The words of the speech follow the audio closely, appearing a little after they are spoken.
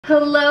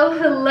Hello,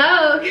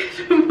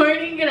 good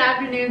morning, good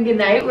afternoon, good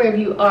night, wherever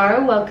you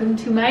are. Welcome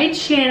to my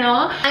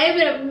channel. I am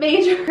in a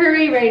major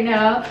hurry right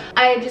now.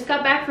 I just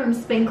got back from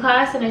spin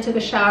class and I took a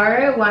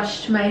shower,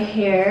 washed my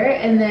hair,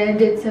 and then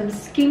did some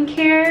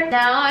skincare.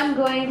 Now I'm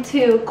going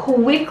to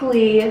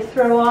quickly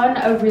throw on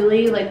a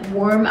really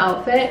warm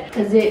outfit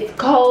because it's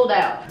cold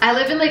out. I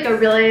live in a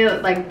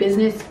really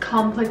business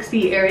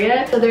complexy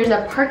area, so there's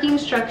a parking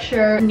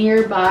structure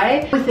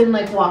nearby within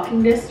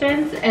walking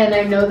distance, and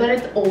I know that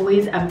it's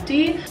always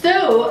empty.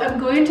 So I'm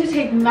going to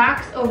take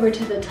Max over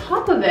to the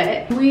top of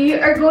it. We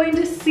are going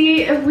to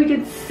see if we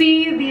could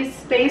see the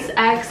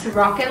SpaceX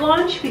rocket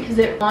launch because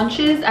it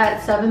launches at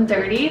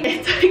 7:30.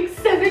 It's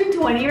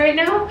 7:20 right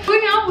now.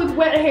 Going out with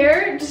wet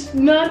hair, just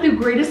not the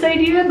greatest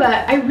idea,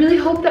 but I really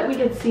hope that we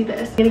could see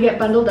this. I'm gonna get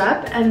bundled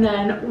up and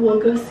then we'll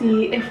go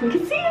see if we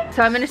can see it.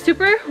 So I'm in a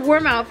super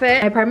warm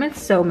outfit. My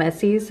apartment's so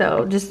messy,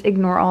 so just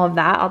ignore all of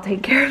that. I'll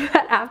take care of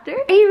that after.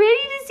 Are you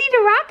ready to see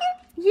the rocket?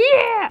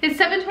 Yeah! It's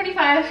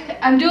 7:25.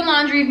 I'm doing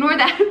laundry, ignore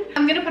that.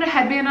 I'm gonna put a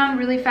headband on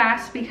really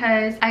fast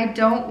because I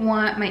don't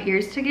want my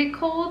ears to get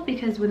cold,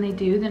 because when they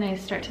do, then I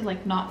start to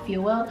not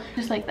feel well.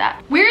 Just like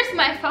that. Where's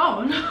my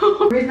phone?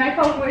 Where's my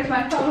phone? Where's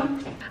my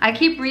phone? I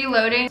keep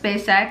reloading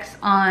SpaceX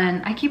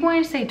on, I keep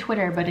wanting to say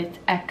Twitter, but it's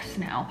X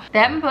now. They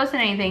haven't posted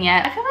anything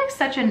yet. I feel like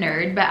such a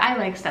nerd, but I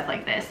like stuff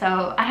like this,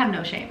 so I have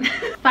no shame.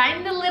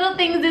 Find the little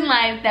things in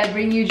life that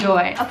bring you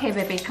joy. Okay,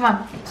 baby, come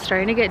on. It's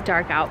starting to get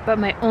dark out, but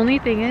my only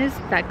thing is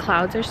that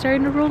clouds are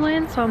starting to roll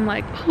in, so I'm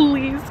like,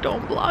 please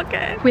don't block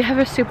it. We have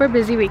a super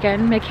busy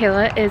weekend.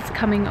 Michaela is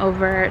coming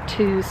over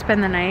to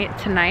spend the night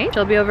tonight.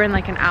 She'll be over in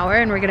an hour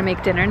and we're gonna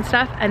make dinner and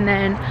stuff, and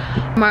then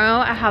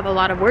tomorrow I have a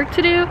lot of work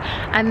to do,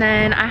 and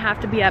then I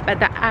have to be up at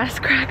the ass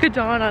crack of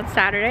dawn on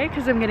Saturday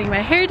because I'm getting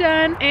my hair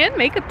done and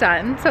makeup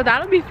done, so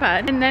that'll be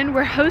fun. And then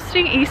we're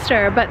hosting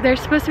Easter, but there's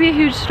supposed to be a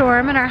huge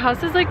storm and our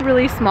house is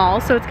really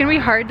small, so it's gonna be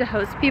hard to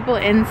host people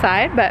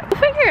inside, but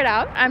we'll figure it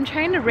out. I'm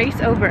trying to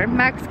race over.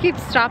 Max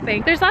keeps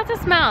stopping. There's lots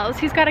of smells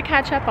he's got to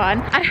catch up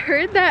on. I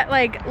heard that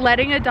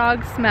letting a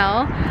dog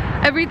smell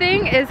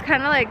everything is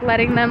kind of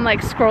letting them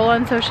scroll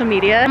on social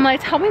media. I'm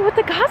like, tell me what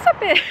the gossip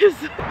is.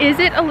 Is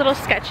it a little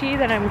sketchy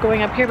that I'm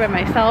going up here by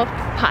myself?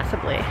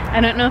 Possibly.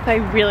 I don't know if I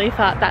really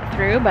thought that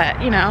through,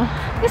 but you know,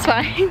 it's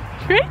fine,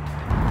 right?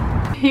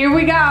 Here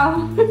we go.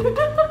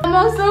 I'm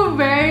also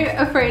very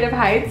afraid of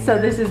heights, so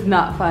this is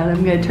not fun.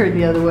 I'm gonna turn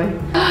the other way.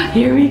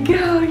 Here we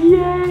go,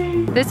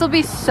 yay. This will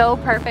be so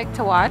perfect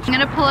to watch. I'm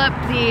gonna pull up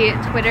the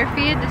Twitter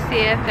feed to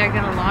see if they're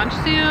gonna launch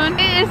soon.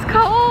 It is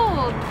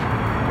cold.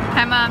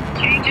 Hi, Mom.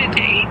 Change it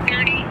to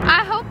 8:30.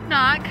 I hope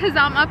not, because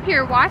I'm up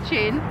here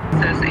watching.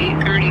 It says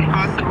 8:30,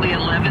 possibly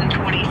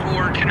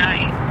 11:24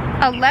 tonight.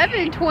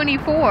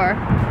 11:24.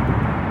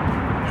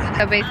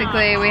 So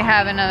basically, we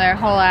have another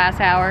whole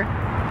ass hour.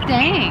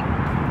 Dang.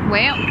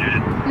 Well,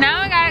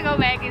 now I gotta go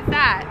back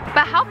inside.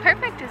 But how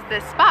perfect is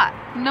this spot?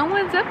 No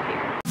one's up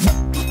here.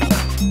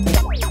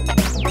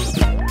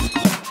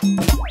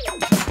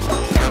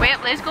 Well,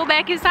 let's go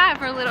back inside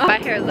for a little. My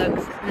hair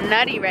looks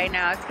nutty right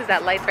now. It's because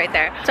that light's right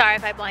there. Sorry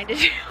if I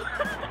blinded you.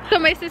 So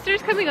my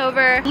sister's coming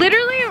over.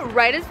 Literally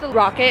right as the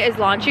rocket is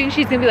launching,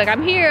 she's gonna be like,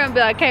 I'm here. And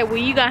be like, okay, well,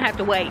 you're gonna have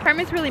to wait.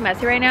 Apartment's really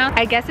messy right now.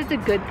 I guess it's a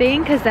good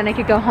thing because then I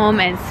could go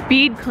home and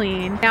speed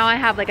clean. Now I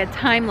have a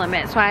time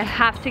limit, so I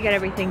have to get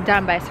everything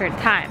done by a certain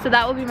time. So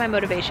that will be my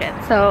motivation.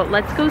 So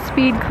let's go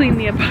speed clean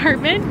the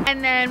apartment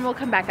and then we'll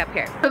come back up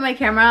here. Put my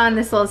camera on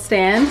this little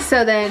stand,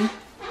 so then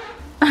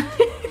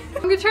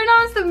I'm gonna turn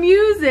on some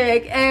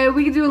music and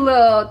we can do a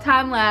little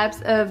time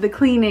lapse of the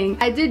cleaning.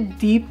 I did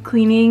deep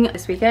cleaning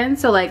this weekend,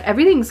 so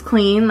everything's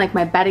clean. My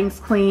bedding's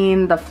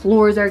clean, the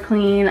floors are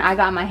clean. I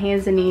got my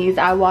hands and knees.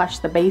 I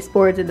washed the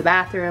baseboards in the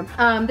bathroom.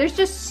 There's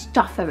just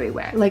stuff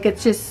everywhere.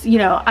 It's just, you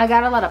know, I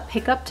got a lot of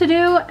pickup to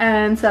do,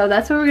 and so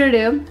that's what we're gonna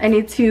do. I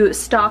need to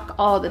stock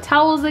all the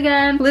towels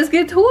again. Let's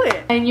get to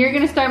it. And you're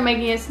gonna start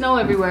making it snow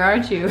everywhere,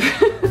 aren't you?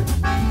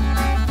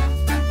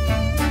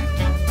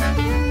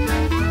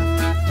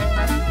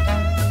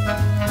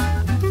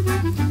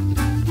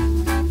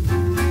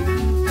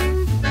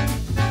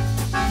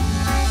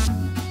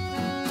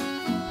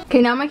 Okay,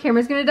 now my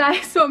camera's gonna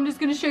die, so I'm just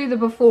gonna show you the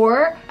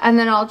before, and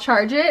then I'll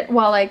charge it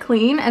while I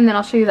clean, and then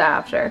I'll show you the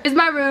after. Here's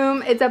my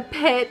room. It's a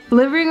pit.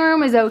 Living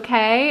room is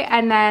okay,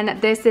 and then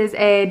this is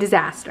a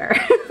disaster.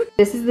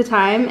 This is the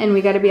time, and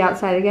we gotta be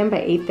outside again by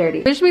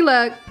 8:30. Wish me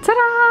luck. Ta-da!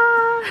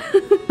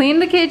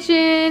 Cleaned the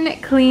kitchen,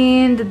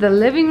 cleaned the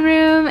living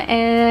room,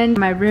 and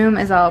my room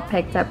is all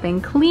picked up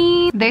and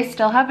clean. They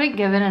still haven't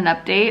given an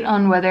update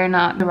on whether or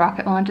not the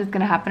rocket launch is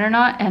gonna happen or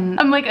not, and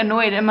I'm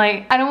annoyed. I'm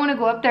I don't wanna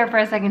go up there for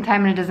a second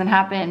time and it doesn't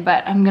happen,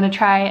 but I'm gonna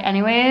try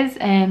anyways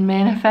and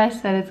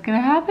manifest that it's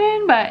gonna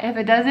happen, but if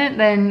it doesn't,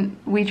 then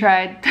we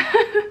tried.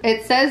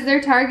 It says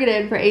they're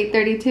targeted for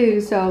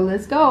 8:32, so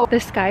let's go. The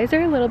skies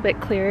are a little bit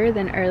clearer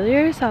than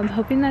earlier, so I'm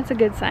hoping that's a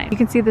good sign. You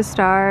can see the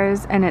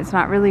stars and it's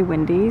not really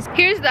windy.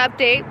 Here's the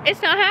update.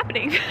 It's not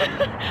happening.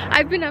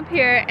 I've been up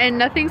here and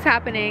nothing's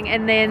happening,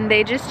 and then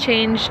they just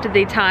changed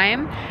the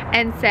time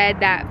and said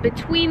that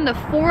between the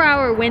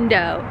 4-hour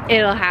window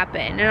it'll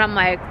happen, and I'm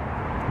like,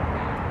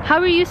 How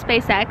are you,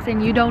 SpaceX,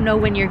 and you don't know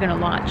when you're gonna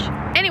launch?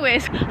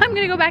 Anyways, I'm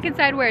gonna go back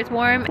inside where it's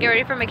warm, get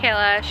ready for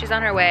Michaela. She's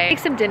on her way. Make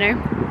some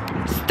dinner.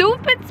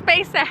 Stupid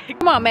SpaceX.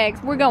 Come on,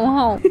 Max, we're going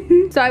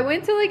home. So I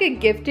went to like a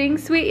gifting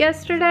suite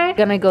yesterday.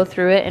 Gonna go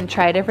through it and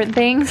try different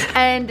things.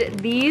 And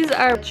these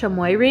are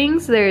chamoy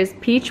rings. There's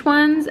peach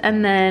ones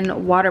and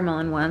then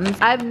watermelon ones.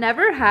 I've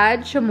never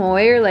had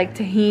chamoy or like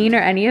tahini or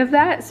any of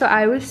that. So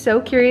I was so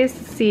curious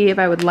to see if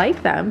I would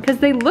like them because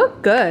they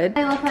look good.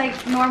 They look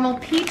like normal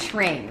peach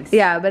rings.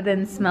 Yeah, but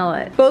then smell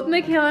it. Both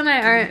Michaela and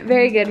I aren't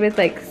very good with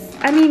like,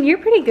 I mean, you're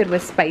pretty good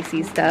with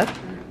spicy stuff.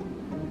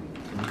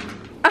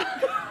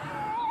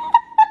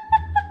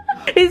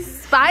 It's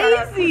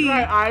spicy.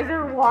 My eyes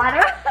are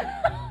water.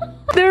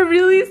 They're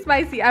really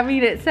spicy. I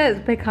mean, it says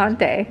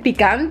picante.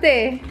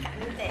 Picante.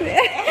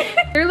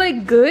 They're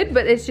like good,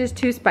 but it's just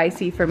too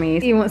spicy for me.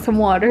 You want some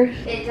water?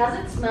 It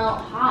doesn't smell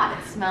hot.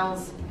 It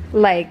smells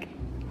like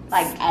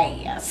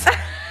ass.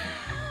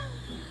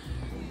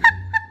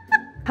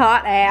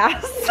 Hot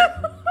ass.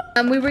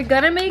 We were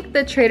gonna make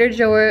the Trader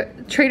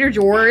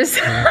Joe's.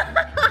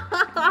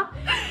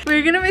 We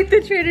were gonna make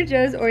the Trader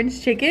Joe's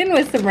orange chicken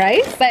with some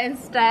rice, but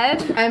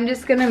instead I'm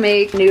just gonna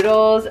make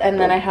noodles, and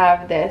then I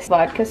have this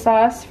vodka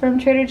sauce from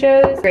Trader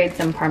Joe's, grate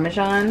some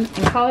Parmesan,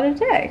 and call it a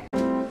day.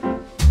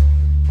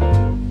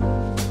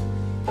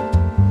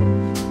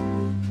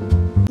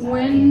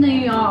 When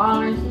the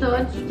eyes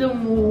touch the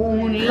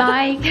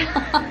moonlight.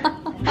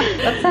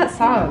 What's that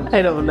song?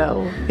 I don't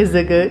know. Is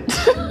it good?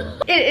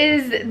 It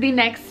is the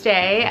next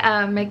day.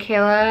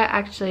 Michaela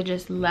actually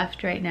just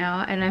left right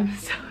now and I'm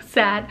so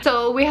sad.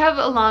 So we have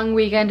a long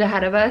weekend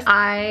ahead of us.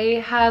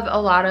 I have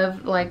a lot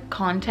of like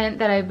content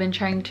that I've been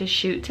trying to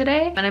shoot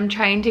today, and I'm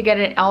trying to get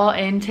it all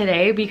in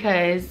today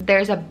because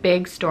there's a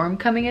big storm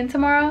coming in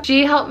tomorrow.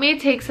 She helped me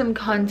take some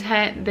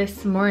content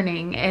this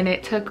morning and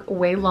it took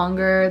way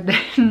longer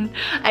than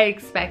I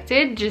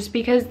expected just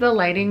because the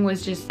lighting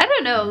was just, I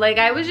don't know, like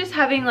I was just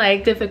having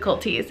like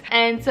difficulties.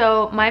 And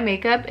so my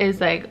makeup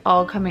is like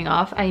all coming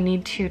off. I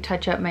need to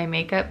touch up my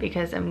makeup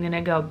because I'm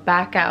gonna go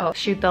back out,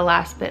 shoot the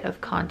last bit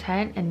of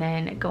content, and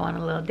then go on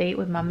a little date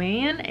with my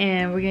man,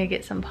 and we're gonna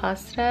get some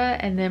pasta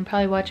and then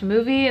probably watch a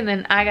movie, and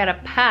then I gotta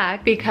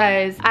pack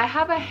because I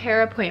have a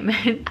hair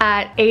appointment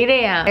at 8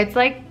 a.m. It's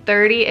like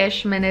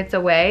 30-ish minutes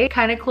away,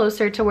 kind of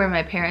closer to where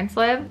my parents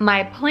live.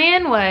 My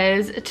plan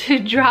was to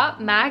drop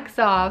Max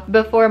off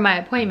before my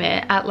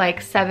appointment at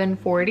like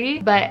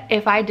 7:40, but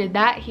if I did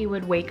that, he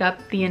would wake up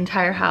the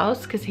entire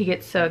house because he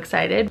gets so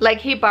excited. Like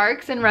he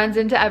barks and runs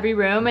into every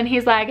room and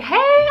he's like, hey,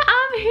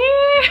 I'm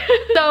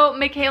here. So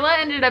Michaela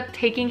ended up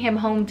taking him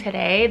home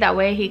today. That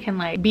way he can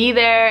like be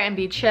there and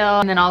be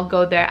chill, and then I'll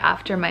go there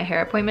after my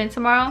hair appointment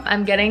tomorrow.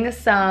 I'm getting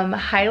some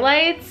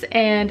highlights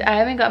and I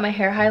haven't got my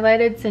hair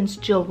highlighted since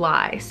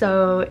July.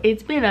 So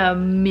it's been a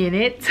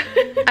minute.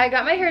 I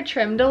got my hair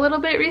trimmed a little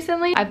bit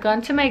recently. I've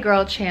gone to my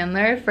girl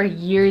Chandler for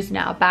years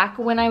now, back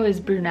when I was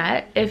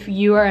brunette. If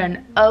you are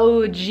an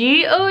OG,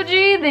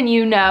 then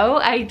you know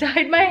I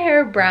dyed my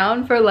hair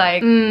brown for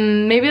like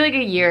maybe like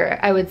a year,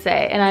 I would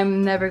say, and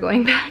I'm never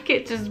going back.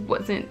 It just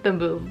wasn't the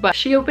move. But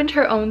she opened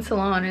her own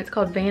salon. It's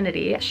called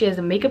Vanity. She has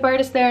a makeup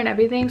artist there and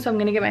everything, so I'm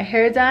gonna get my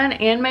hair done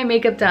and my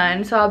makeup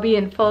done, so I'll be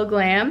in full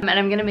glam, and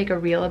I'm gonna make a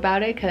reel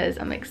about it because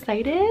I'm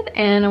excited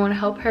and I want to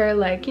help her,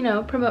 like, you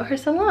know, promote her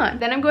salon.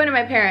 Then I'm going to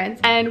my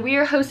parents and we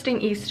are hosting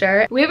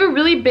Easter. We have a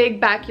really big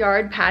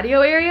backyard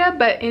patio area,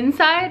 but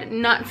inside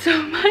not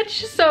so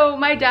much. So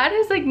my dad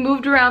has like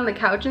moved around the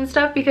couch and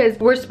stuff because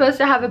we're supposed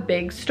to have a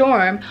big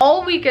storm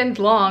all weekend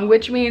long,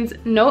 which means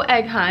no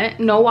egg hunt,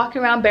 no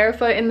walking around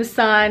barefoot in the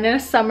sun in a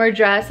summer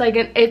dress. Like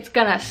it's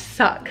gonna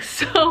suck.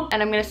 So,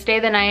 and I'm gonna stay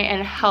the night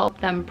and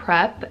help them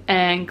prep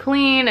and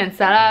clean and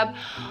set up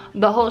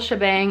the whole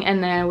shebang,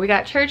 and then we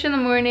got church in the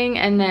morning,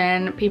 and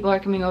then people are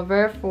coming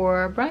over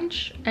for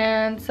brunch,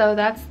 and so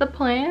that's the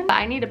plan.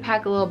 I need to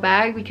pack a little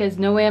bag because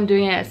no way I'm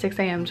doing it at 6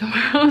 a.m.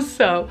 tomorrow.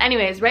 So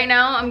anyways, right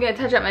now I'm gonna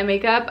touch up my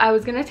makeup. I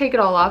was gonna take it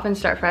all off and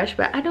start fresh,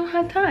 but I don't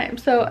have time,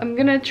 so I'm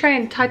gonna try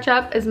and touch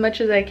up as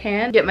much as I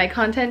can, get my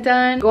content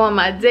done, go on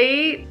my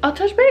date. I'll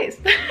touch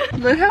base.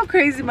 Look how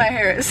crazy my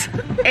hair is.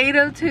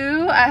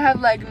 8:02, I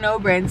have like no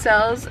brain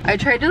cells. I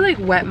tried to like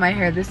wet my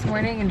hair this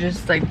morning and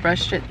just like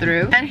brushed it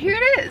through, and here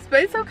it is.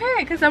 But it's okay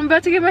because I'm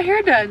about to get my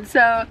hair done.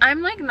 So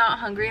I'm like not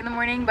hungry in the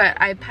morning, but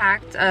I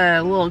packed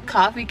a little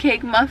coffee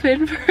cake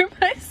muffin for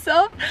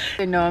myself.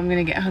 I know I'm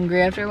gonna get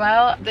hungry after a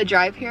while. The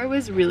drive here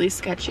was really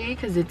sketchy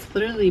because it's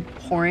literally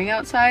pouring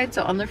outside.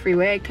 So on the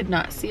freeway, I could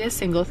not see a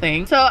single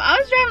thing. So I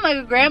was driving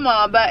like a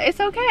grandma, but it's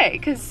okay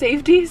because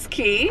safety is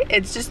key.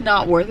 It's just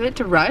not worth it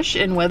to rush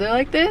in weather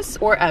like this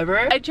or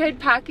ever. I tried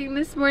packing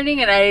this morning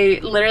and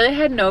I literally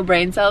had no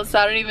brain cells, so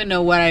I don't even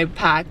know what I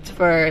packed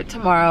for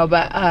tomorrow,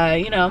 but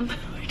you know,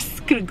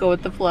 gonna go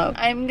with the flow.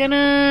 I'm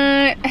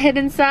gonna head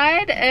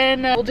inside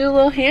and we'll do a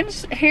little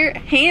hands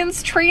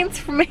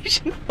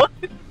transformation.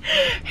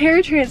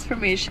 Hair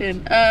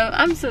transformation.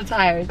 I'm so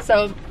tired,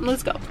 so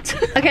let's go.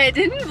 Okay, I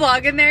didn't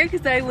vlog in there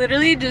because I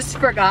literally just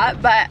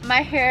forgot, but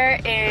my hair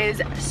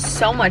is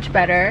so much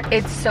better.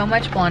 It's so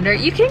much blonder.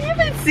 You can't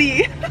even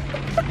see.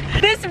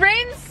 This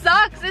rain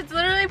sucks. It's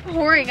literally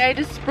pouring. I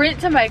just sprint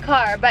to my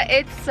car, but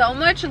it's so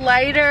much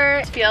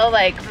lighter. I feel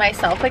like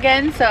myself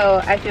again,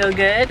 so I feel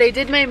good. They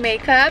did my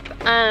makeup.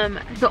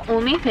 The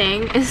only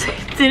thing is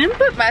I didn't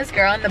put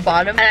mascara on the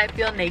bottom and I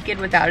feel naked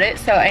without it,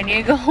 so I need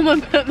to go home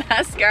and put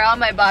mascara on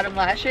my bottom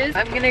lashes.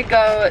 I'm gonna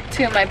go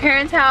to my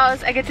parents'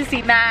 house. I get to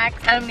see Max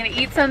and I'm gonna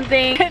eat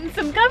something and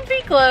some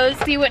comfy clothes,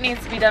 see what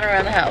needs to be done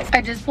around the house.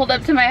 I just pulled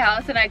up to my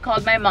house and I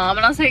called my mom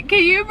and I was like,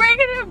 can you bring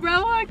an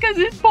umbrella because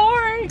it's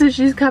pouring? So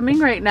she's coming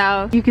right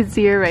now. You can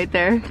see her right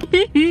there.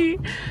 Thank you,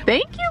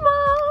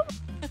 Mom.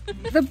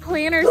 The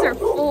planners are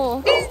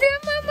full. Is that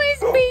Mama's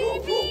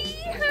baby?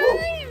 Hi,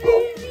 baby.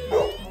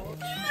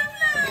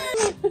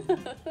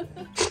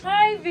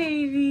 Hi,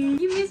 baby.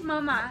 You miss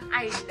Mama.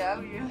 I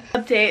love you.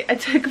 Update, I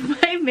took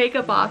my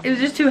makeup off. It was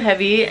just too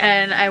heavy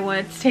and I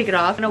wanted to take it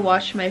off. I'm gonna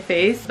wash my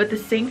face, but the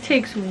sink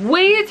takes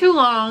way too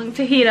long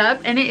to heat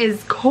up and it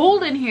is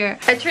cold in here.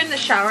 I turned the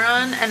shower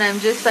on and I'm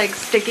just like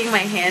sticking my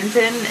hands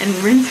in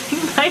and rinsing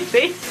my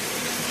face.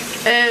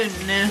 Oh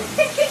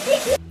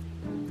no.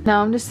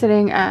 Now I'm just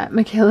sitting at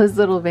Michaela's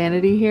little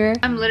vanity here.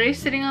 I'm literally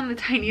sitting on the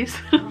tiniest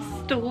little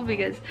stool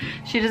because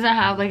she doesn't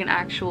have like an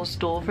actual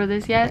stool for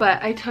this yet.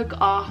 But I took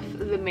off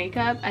the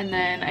makeup and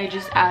then I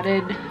just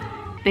added,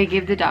 they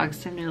gave the dogs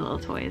some new little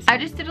toys. I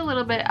just did a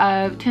little bit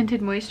of tinted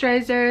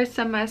moisturizer,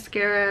 some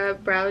mascara,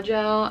 brow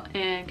gel,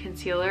 and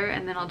concealer,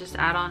 and then I'll just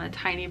add on a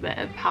tiny bit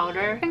of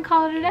powder and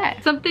call it a day.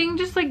 Something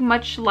just like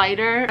much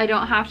lighter. I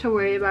don't have to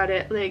worry about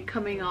it like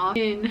coming off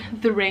in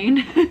the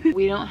rain.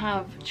 We don't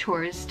have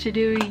chores to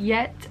do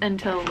yet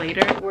until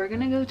later. We're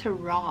gonna go to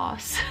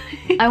Ross.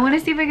 I want to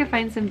see if I can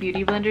find some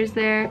beauty blenders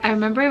there. I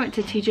remember I went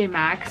to TJ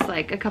Maxx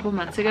like a couple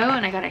months ago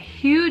and I got a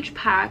huge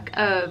pack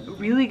of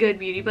really good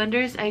beauty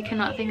blenders. I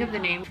cannot think of the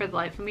name for the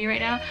life of me right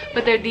now,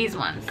 but they're these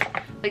ones,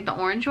 like the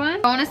orange one.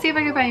 I want to see if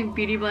I can find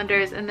beauty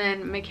blenders. And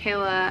then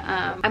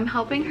Michaela, I'm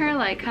helping her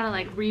like kind of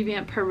like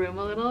revamp her room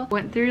a little.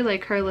 Went through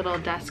like her little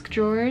desk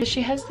drawers.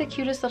 She has the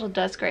cutest little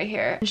desk right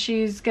here.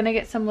 She's gonna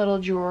get some little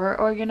drawer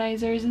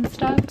organizers and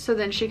stuff, so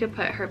then she could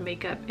put her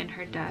makeup in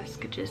her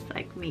desk just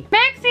like me.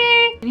 Maxie,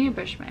 I need to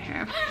brush my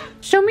hair.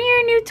 Show me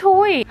your new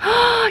toy. You got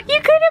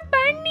a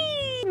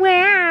bunny.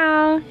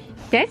 Wow.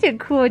 That's a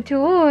cool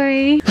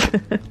toy.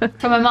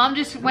 So my mom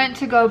just went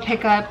to go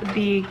pick up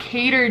the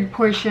catered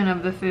portion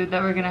of the food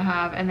that we're gonna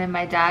have, and then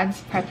my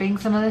dad's prepping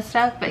some of the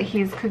stuff, but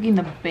he's cooking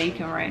the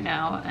bacon right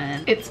now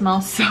and it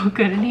smells so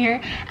good in here.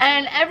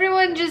 And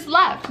everyone just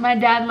left. My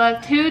dad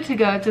left too to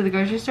go to the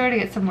grocery store to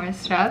get some more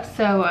stuff.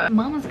 So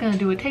Mama's gonna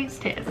do a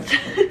taste test.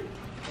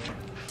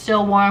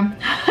 Still warm.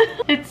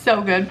 It's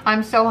so good.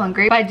 I'm so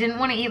hungry, but I didn't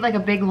want to eat like a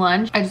big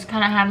lunch. I just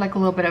kind of had like a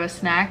little bit of a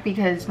snack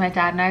because my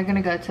dad and I are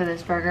gonna go to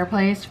this burger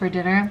place for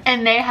dinner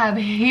and they have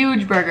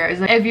huge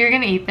burgers. If you're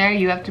gonna eat there,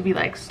 you have to be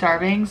like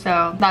starving,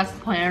 so that's the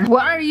plan.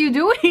 What are you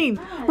doing?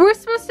 We're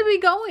supposed to be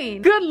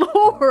going. Good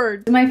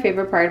Lord. My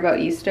favorite part about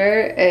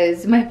Easter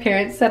is my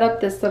parents set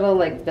up this little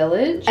like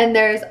village and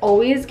there's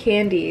always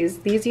candies.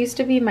 These used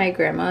to be my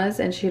grandma's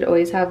and she'd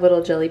always have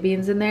little jelly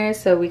beans in there,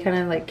 so we kind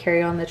of like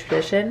carry on the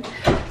tradition.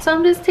 So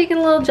I'm just taking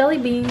little jelly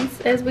beans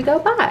as we go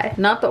by.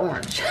 Not the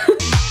orange. Ow!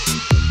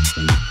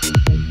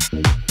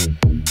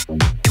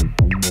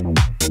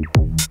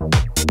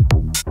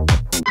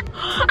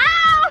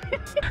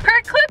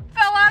 Her clip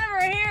fell out of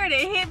her hair and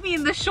it hit me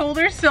in the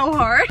shoulder so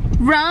hard.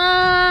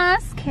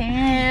 Ross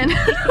can.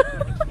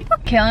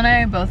 Kayla and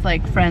I are both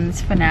like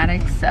Friends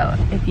fanatics, so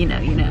if you know,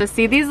 you know. So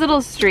see these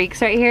little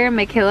streaks right here?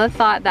 Michaela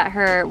thought that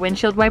her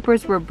windshield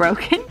wipers were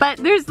broken, but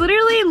there's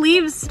literally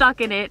leaves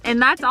stuck in it,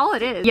 and that's all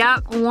it is.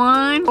 Yep,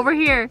 1 over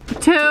here,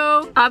 2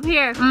 up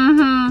here,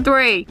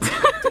 3.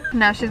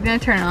 Now she's gonna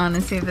turn it on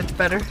and see if it's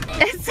better.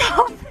 It's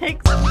all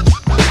fixed.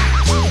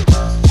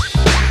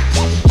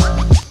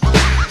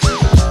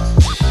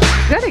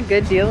 Got a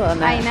good deal on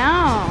that. I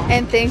know.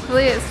 And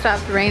thankfully it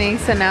stopped raining,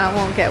 so now it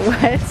won't get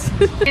wet.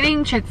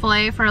 Getting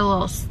Chick-fil-A for a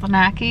little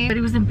snacky, but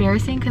it was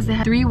embarrassing because they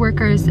had 3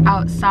 workers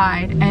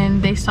outside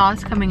and they saw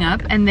us coming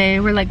up and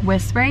they were like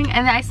whispering,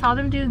 and I saw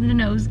them do the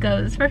nose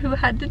goes for who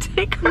had to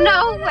take her.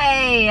 No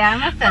way,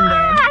 I'm offended.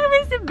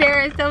 I was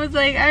embarrassed. I was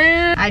like,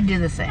 I'd do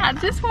the same. I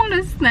just want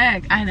a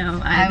snack. I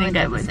know, I think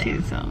I would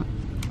too, so.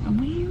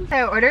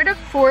 I ordered a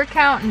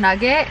 4-count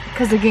nugget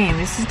because again,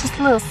 this is just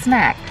a little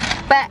snack.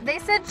 But they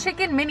said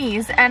chicken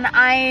minis, and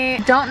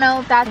I don't know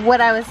if that's what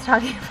I was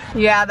talking about.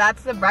 Yeah,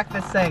 that's the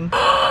breakfast thing.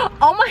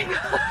 Oh my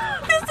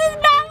god, this is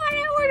not what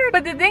I ordered.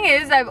 But the thing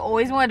is, I've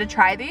always wanted to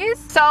try these,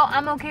 so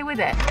I'm okay with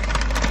it.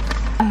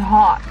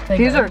 Hot.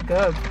 These are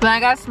good. But I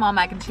got small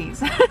mac and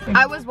cheese.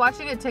 I was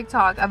watching a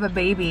TikTok of a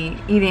baby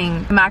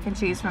eating mac and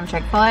cheese from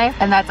Chick-fil-A,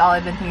 and that's all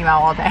I've been thinking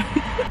about all day.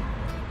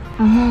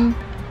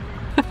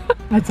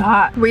 It's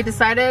hot. We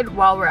decided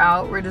while we're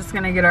out, we're just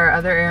gonna get our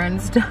other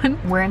errands done.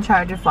 We're in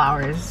charge of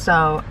flowers,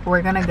 so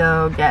we're gonna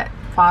go get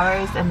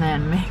flowers and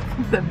then make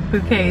the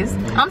bouquets.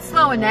 I'm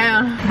slowing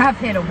down. I've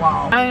hit a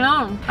wall. I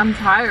know. I'm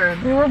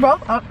tired. We were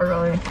both up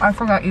early. I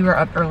forgot you were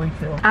up early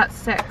too. At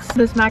 6.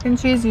 This mac and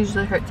cheese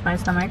usually hurts my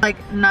stomach. Like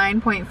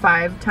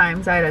 9.5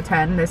 times out of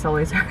 10, this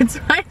always hurts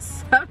my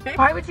stomach.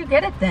 Why would you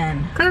get it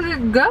then? Cause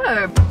it's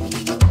good.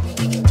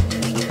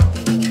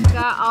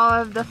 Got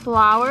all of the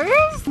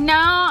flowers.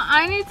 Now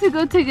I need to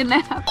go take a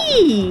nap.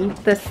 Eee,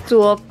 the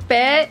stool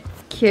fits.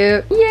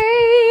 Cute.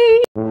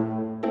 Yay!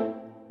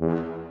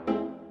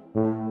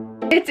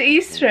 It's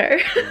Easter.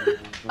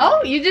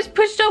 Oh, you just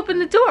pushed open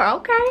the door.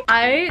 Okay.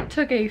 I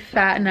took a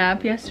fat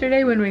nap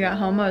yesterday when we got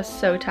home. I was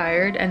so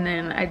tired, and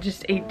then I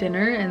just ate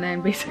dinner and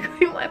then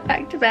basically went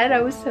back to bed.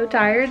 I was so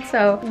tired.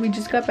 So we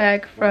just got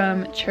back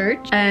from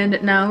church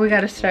and now we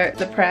got to start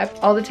the prep.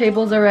 All the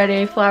tables are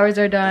ready, flowers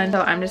are done.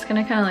 So I'm just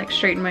gonna kind of like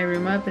straighten my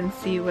room up and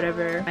see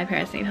whatever my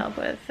parents need help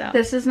with. So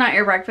This is not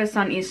your breakfast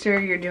on Easter.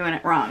 You're doing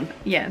it wrong.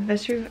 yeah,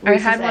 that's true.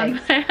 Reese's I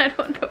had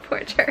one before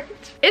church.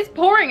 It's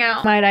pouring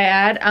out, might I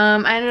add.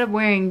 I ended up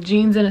wearing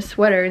jeans and a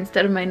sweater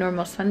instead of my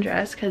normal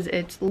sundress because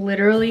it's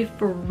literally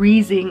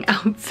freezing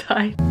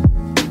outside.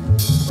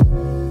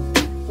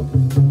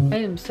 I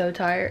am so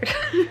tired.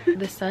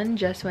 The sun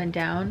just went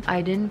down.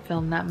 I didn't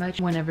film that much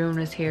when everyone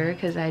was here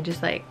because I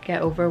just like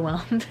get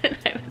overwhelmed and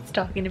I was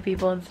talking to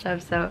people and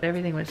stuff, so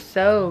everything was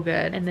so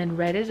good. And then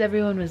right as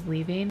everyone was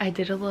leaving, I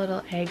did a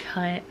little egg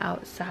hunt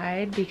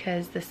outside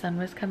because the sun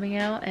was coming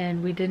out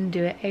and we didn't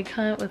do an egg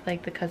hunt with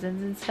like the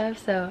cousins and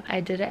stuff, so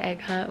I did an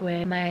egg hunt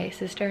with my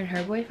sister and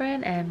her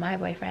boyfriend and my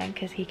boyfriend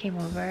because he came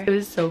over. It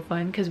was so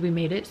fun because we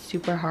made it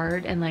super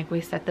hard and like we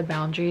set the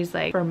boundaries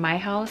like for my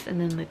house and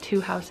then the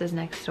 2 houses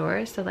next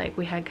door, so like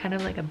we had kind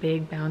of like a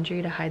big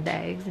boundary to hide the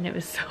eggs and it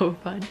was so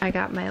fun. I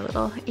got my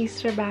little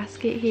Easter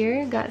basket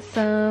here, got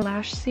some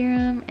lash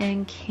serum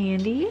and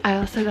candy. I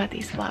also got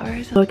these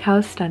flowers. Look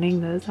how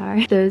stunning those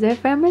are. Those are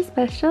from a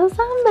special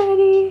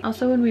somebody.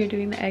 Also when we were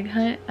doing the egg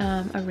hunt,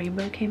 a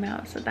rainbow came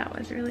out, so that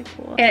was really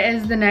cool. It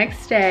is the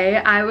next day.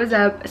 I was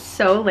up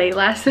so late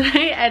last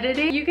night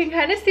editing. You can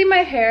kind of see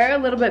my hair a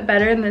little bit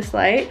better in this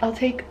light. I'll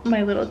take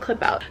my little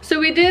clip out. So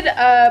we did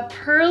a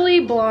pearly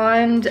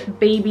blonde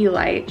baby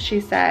light,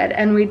 she said,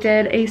 and we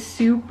did a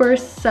super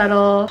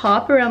subtle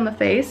pop around the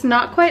face.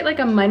 Not quite like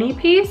a money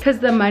piece because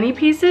the money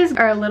pieces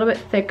are a little bit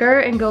thicker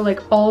and go like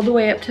all the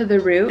way up to the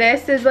root.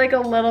 This is like a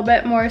little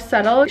bit more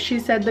subtle. She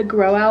said the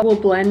grow out will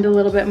blend a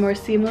little bit more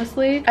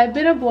seamlessly. I've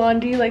been a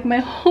blondie like my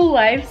whole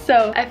life,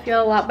 so I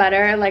feel a lot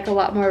better, like a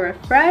lot more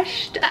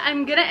refreshed.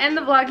 I'm gonna end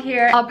the vlog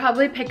here. I'll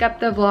probably pick up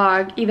the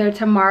vlog either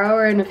tomorrow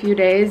or in a few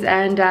days,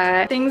 and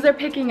things are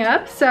picking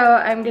up, so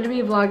I'm gonna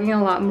be vlogging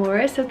a lot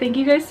more. So thank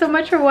you guys so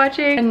much for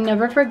watching, and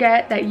never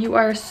forget that you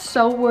are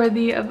so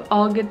worthy of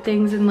all good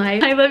things in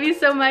life. I love you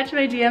so much.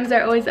 My DMs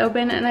are always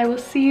open, and I will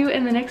see you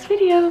in the next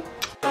video.